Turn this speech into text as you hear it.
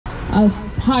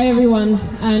Hi everyone,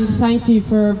 and thank you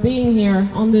for being here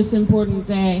on this important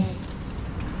day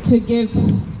to give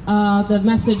the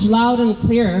message loud and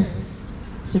clear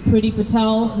to Priti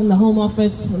Patel and the Home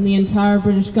Office and the entire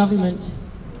British government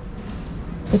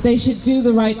that they should do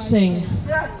the right thing.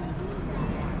 Yes.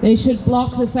 They should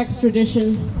block this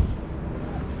extradition.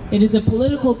 It is a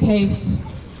political case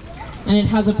and it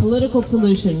has a political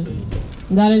solution,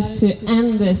 and that is to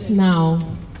end this now.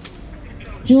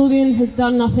 Julian has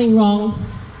done nothing wrong.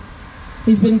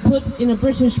 He's been put in a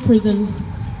British prison.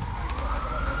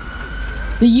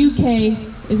 The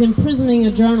UK is imprisoning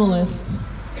a journalist,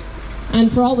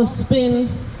 and for all the spin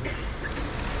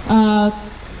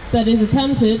that is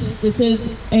attempted, this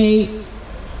is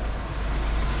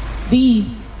the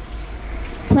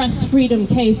press freedom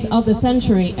case of the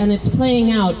century, and it's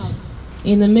playing out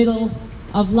in the middle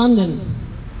of London.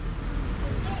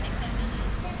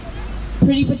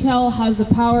 Priti Patel has the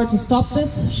power to stop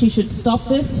this. She should stop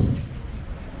this.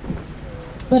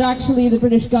 But actually the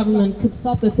British government could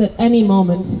stop this at any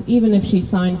moment, even if she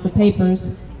signs the papers,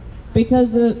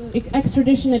 because the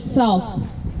extradition itself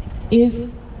is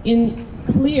in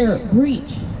clear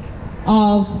breach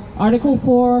of Article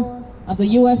 4 of the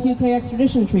US-UK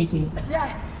extradition treaty.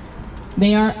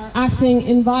 They are acting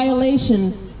in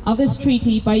violation of this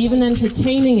treaty by even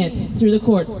entertaining it through the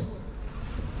courts.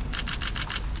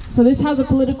 So this has a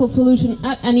political solution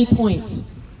at any point.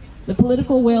 The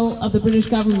political will of the British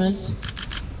government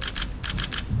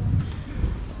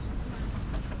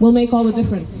will make all the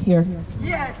difference here.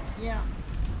 Yes. Yeah.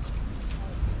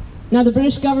 Now the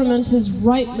British government is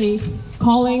rightly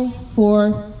calling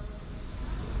for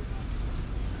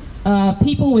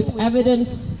people with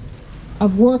evidence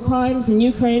of war crimes in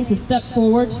Ukraine to step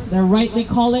forward. They're rightly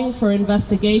calling for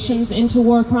investigations into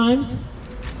war crimes.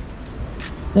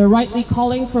 They're rightly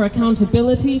calling for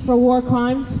accountability for war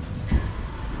crimes.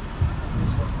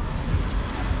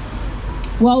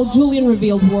 Well, Julian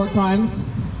revealed war crimes.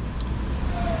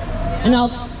 And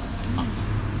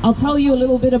I'll tell you a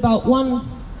little bit about one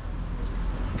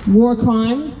war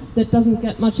crime that doesn't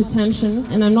get much attention,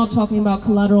 and I'm not talking about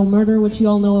collateral murder, which you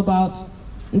all know about.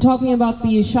 I'm talking about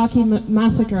the Shaki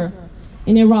massacre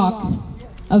in Iraq,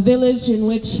 a village in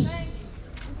which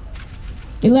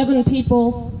 11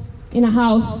 people in a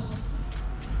house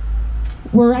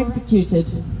were executed.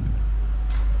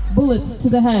 Bullets to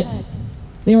the head.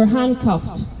 They were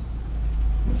handcuffed.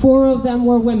 4 of them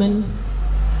were women,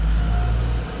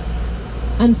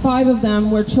 and 5 of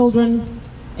them were children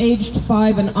aged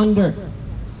 5 and under.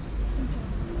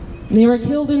 They were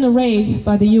killed in a raid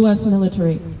by the US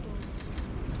military.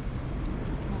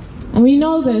 And we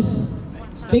know this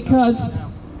because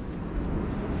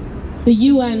the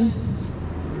UN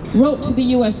wrote to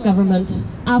the US government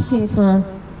asking for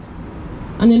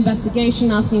an investigation,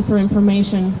 asking for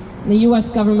information. The US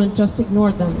government just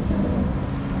ignored them.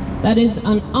 That is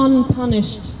an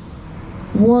unpunished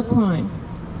war crime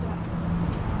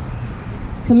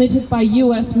committed by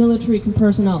US military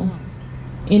personnel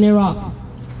in Iraq.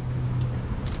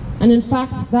 And in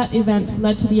fact, that event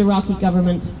led to the Iraqi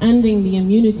government ending the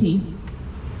immunity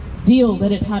deal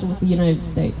that it had with the United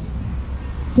States.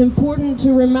 It's important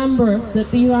to remember that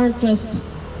these aren't just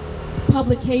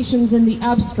publications in the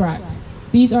abstract.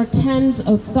 These are tens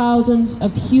of thousands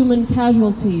of human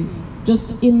casualties.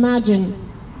 Just imagine,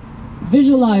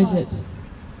 visualize it.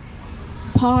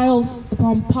 Piles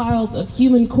upon piles of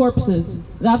human corpses.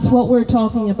 That's what we're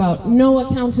talking about. No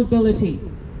accountability.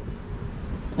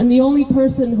 And the only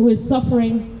person who is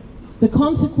suffering the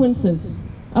consequences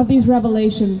of these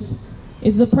revelations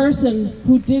is the person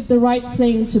who did the right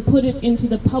thing to put it into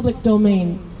the public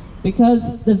domain,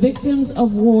 because the victims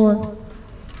of war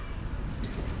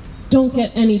don't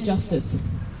get any justice.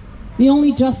 The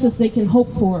only justice they can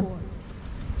hope for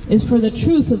is for the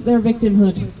truth of their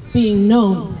victimhood being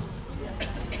known.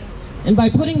 And by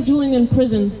putting Julian in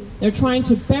prison, they're trying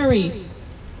to bury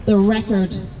the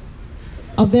record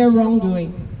of their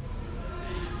wrongdoing.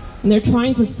 And they're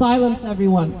trying to silence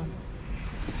everyone.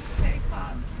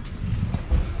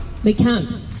 They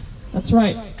can't. That's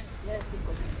right. Yes,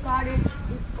 courage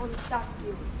is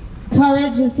contagious.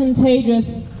 Courage is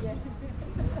contagious.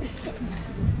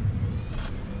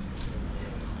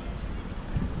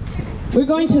 We're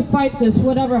going to fight this,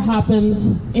 whatever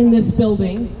happens in this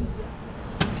building.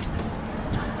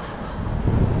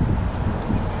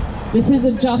 This is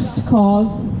a just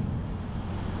cause.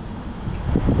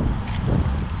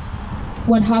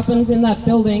 What happens in that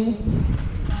building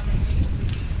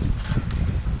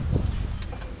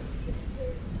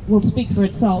will speak for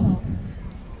itself.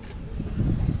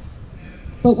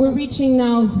 But we're reaching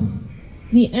now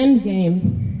the end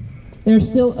game. There are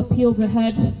still appeals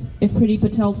ahead. if Priti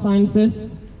Patel signs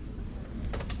this.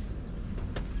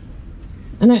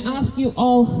 And I ask you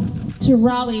all to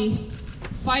rally,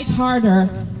 fight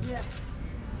harder,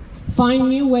 find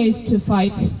new ways to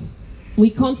fight. We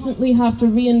constantly have to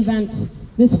reinvent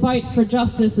this fight for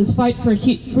justice, this fight for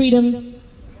freedom.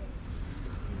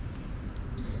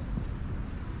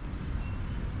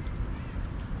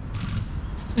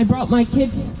 I brought my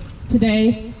kids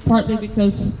today, partly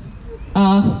because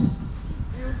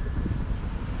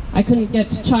I couldn't get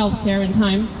childcare in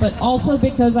time, but also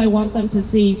because I want them to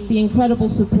see the incredible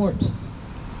support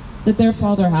that their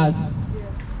father has.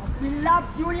 We love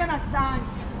Julian Assange,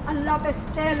 and love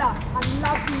Stella, and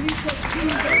love the little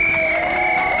children.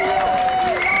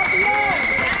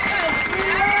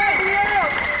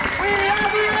 We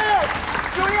love you!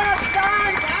 Julian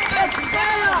Assange,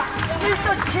 Stella,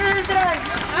 little children,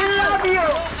 we love you!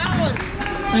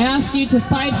 I ask you to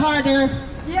fight harder,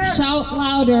 shout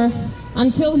louder,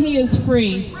 until he is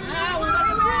free.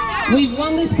 We've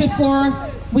won this before,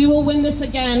 we will win this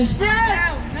again.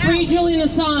 Free Julian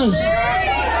Assange!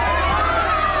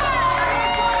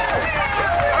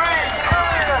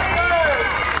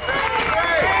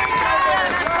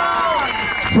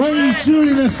 Free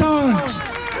Julian Assange!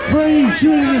 Free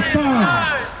Julian Assange!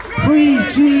 Free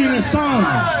Julian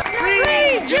Assange!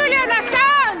 Free Julian Assange!